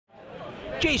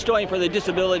Jay Stoyan for the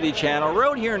Disability Channel. We're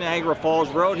out here in Niagara Falls.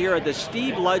 We're out here at the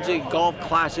Steve Ludzik Golf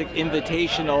Classic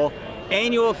Invitational.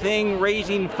 Annual thing,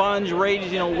 raising funds,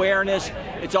 raising awareness.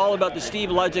 It's all about the Steve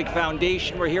Ludzik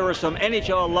Foundation. We're here with some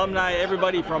NHL alumni,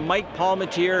 everybody from Mike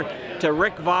Palmatier to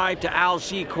Rick Vibe to Al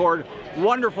Secord.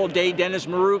 Wonderful day. Dennis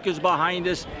Marouk is behind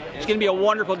us. It's going to be a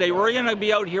wonderful day. We're going to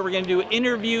be out here. We're going to do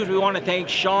interviews. We want to thank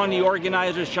Sean, the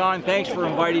organizer. Sean, thanks for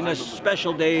inviting us.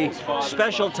 Special day,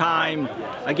 special time.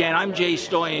 Again, I'm Jay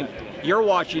Stoyan. You're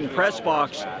watching Press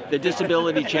Box, the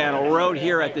Disability Channel. We're out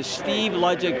here at the Steve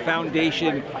Ludzik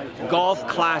Foundation Golf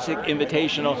Classic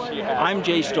Invitational. I'm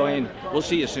Jay Stoyan. We'll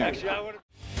see you soon.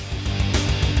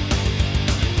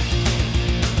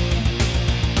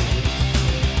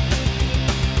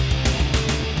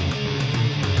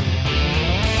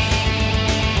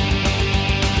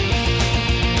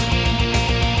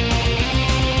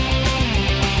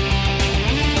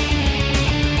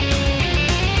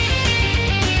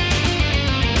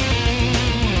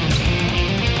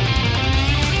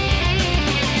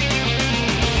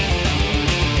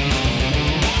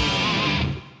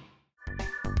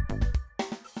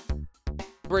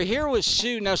 We're here with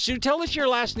Sue. Now, Sue, tell us your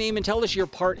last name and tell us your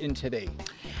part in today.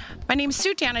 My name's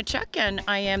Sue Danychuck, and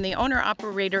I am the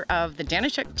owner-operator of the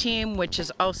Danychuck team, which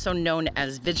is also known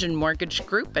as Vision Mortgage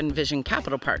Group and Vision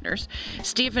Capital Partners.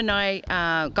 Steve and I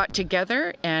got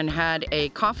together and had a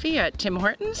coffee at Tim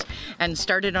Hortons and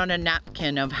started on a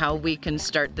napkin of how we can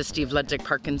start the Steve Ludzik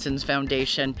Parkinson's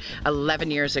Foundation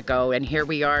 11 years ago. And here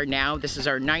we are now. This is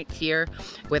our 9th year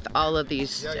with all of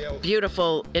these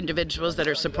beautiful individuals that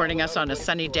are supporting us on a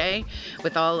sunny day,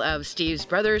 with all of Steve's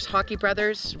brothers, hockey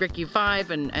brothers, Ricky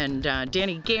Vibe and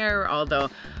Danny Gare, all the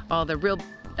real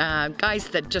guys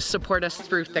that just support us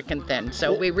through thick and thin.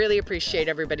 So we really appreciate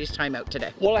everybody's time out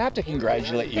today. Well, I have to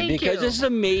congratulate you because this is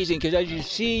amazing, because as you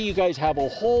see, you guys have a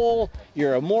hole,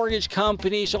 you're a mortgage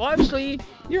company, so obviously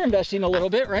you're investing a little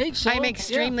bit, right? So, I'm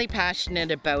extremely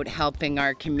passionate about helping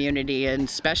our community, and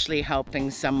especially helping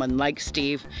someone like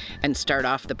Steve and start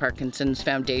off the Parkinson's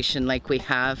Foundation like we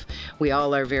have. We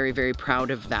all are very, very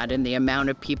proud of that, and the amount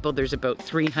of people, there's about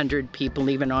 300 people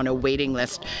even on a waiting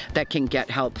list that can get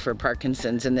help for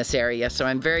Parkinson's in this area. So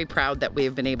I'm very proud that we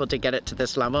have been able to get it to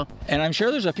this level. And I'm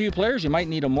sure there's a few players who might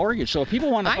need a mortgage, so if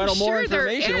people want to find out more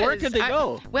information, where could they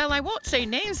go? Well, I won't say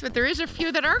names, but there is a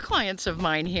few that are clients of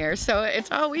mine here, so it's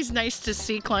always nice to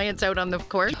see clients out on the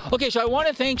court. Okay, so I want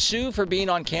to thank Sue for being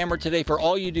on camera today, for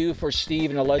all you do for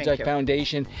Steve and the Ludzik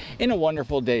Foundation in a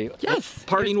wonderful day. Yes.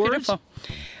 Parting words?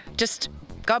 Just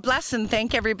God bless and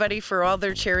thank everybody for all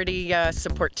their charity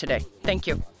support today. Thank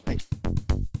you. Thanks.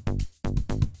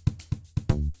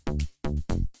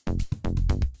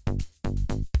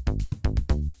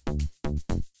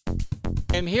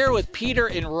 I'm here with Peter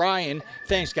and Ryan.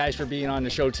 Thanks, guys, for being on the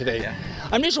show today. Yeah.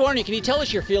 I'm just wondering, can you tell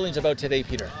us your feelings about today,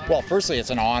 Peter? Well, firstly, it's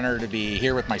an honor to be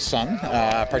here with my son,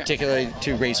 particularly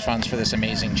to raise funds for this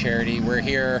amazing charity. We're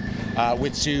here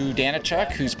with Sue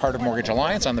Danychuck, who's part of Mortgage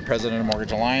Alliance. I'm the president of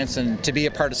Mortgage Alliance, and to be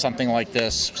a part of something like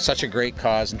this, such a great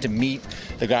cause, and to meet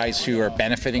the guys who are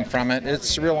benefiting from it,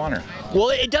 it's a real honor. Well,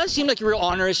 it does seem like a real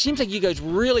honor. It seems like you guys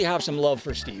really have some love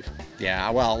for Steve. Yeah,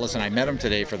 well, listen, I met him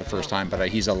today for the first time, but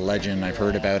he's a legend. I've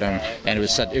heard about him, and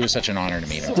it was such an honor to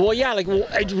meet him. Well, yeah,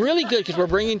 it's really good because we're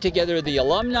bringing together the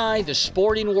alumni, the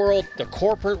sporting world, the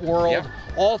corporate world,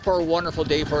 all for a wonderful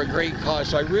day for a great cause.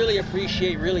 So I really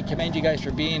appreciate, really commend you guys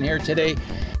for being here today.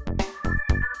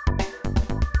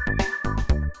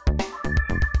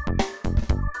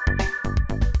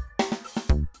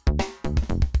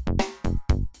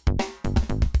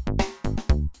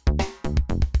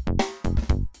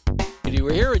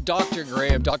 We're here with Dr.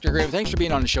 Graham. Dr. Graham, thanks for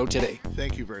being on the show today.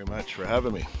 Thank you very much for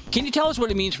having me. Can you tell us what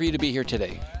it means for you to be here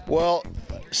today? Well,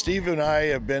 Steve and I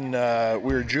have been,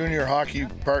 we're junior hockey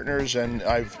partners, and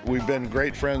we've been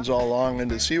great friends all along, and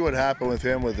to see what happened with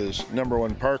him with his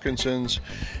 #1 Parkinson's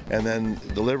and then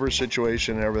the liver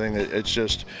situation and everything, it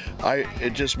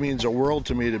just means a world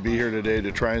to me to be here today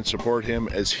to try and support him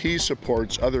as he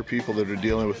supports other people that are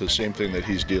dealing with the same thing that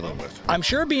he's dealing with. I'm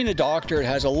sure being a doctor, it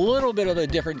has a little bit of a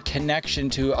different connection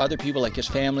to other people like his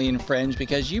family and friends,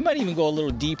 because you might even go a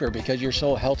little deeper because you're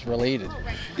so health related.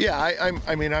 Yeah,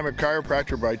 I mean, I'm a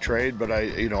chiropractor by trade, but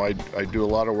I do a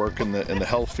lot of work in the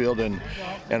health field, and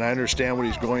I understand what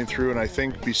he's going through. And I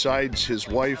think besides his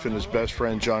wife and his best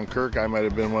friend John Kirk, I might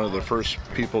have been one of the first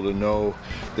people to know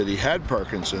that he had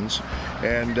Parkinson's,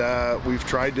 and we've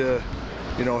tried to,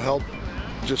 help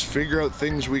just figure out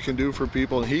things we can do for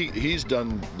people. And he's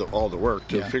done all the work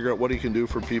to figure out what he can do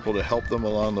for people to help them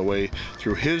along the way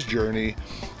through his journey.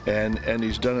 And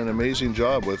he's done an amazing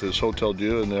job with his Hotel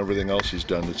Dieu and everything else he's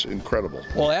done. It's incredible.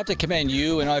 Well, I have to commend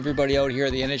you and everybody out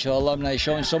here, the NHL alumni,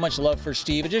 showing so much love for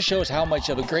Steve. It just shows how much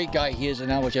of a great guy he is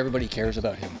and how much everybody cares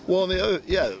about him. Well, the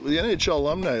NHL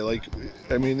alumni, like,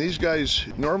 I mean, these guys,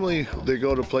 normally they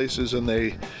go to places and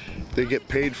they get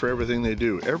paid for everything they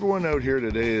do. Everyone out here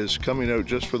today is coming out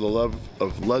just for the love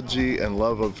of Ludzik and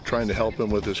love of trying to help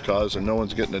him with his cause, and no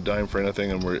one's getting a dime for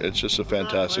anything, and it's just a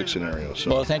fantastic scenario.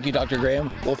 So. Well, thank you, Dr.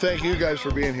 Graham. Well, thank you guys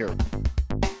for being here.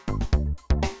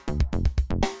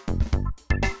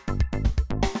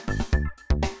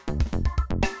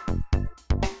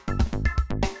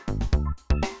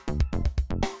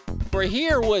 We're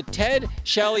here with Ted,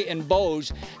 Shelley, and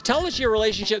Bose. Tell us your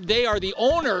relationship. They are the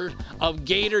owner of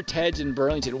Gator Ted's in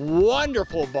Burlington.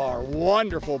 Wonderful bar,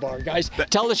 guys.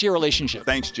 Tell us your relationship.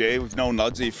 Thanks, Jay. We've known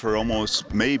Ludzik for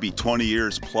almost maybe 20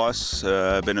 years plus.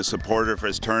 I've been a supporter for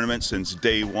his tournament since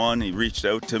day one. He reached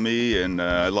out to me, and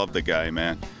I love the guy,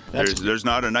 man. There's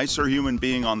not a nicer human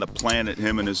being on the planet,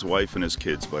 him and his wife and his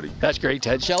kids, buddy. That's great,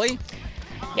 Ted. Shelley?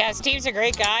 Yeah, Steve's a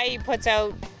great guy. He puts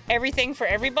out everything for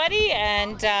everybody,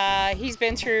 and he's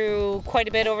been through quite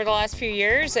a bit over the last few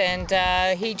years, and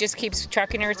he just keeps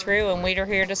trucking her through, and we're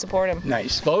here to support him.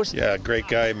 Nice. Bose? Yeah, great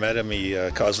guy. Met him. He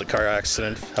caused a car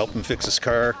accident, helped him fix his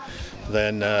car,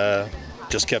 then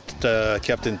just kept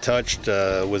in touch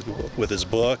with his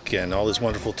book and all his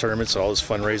wonderful tournaments, all his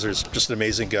fundraisers. Just an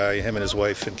amazing guy, him and his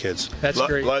wife and kids. That's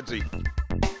great. Ludzik.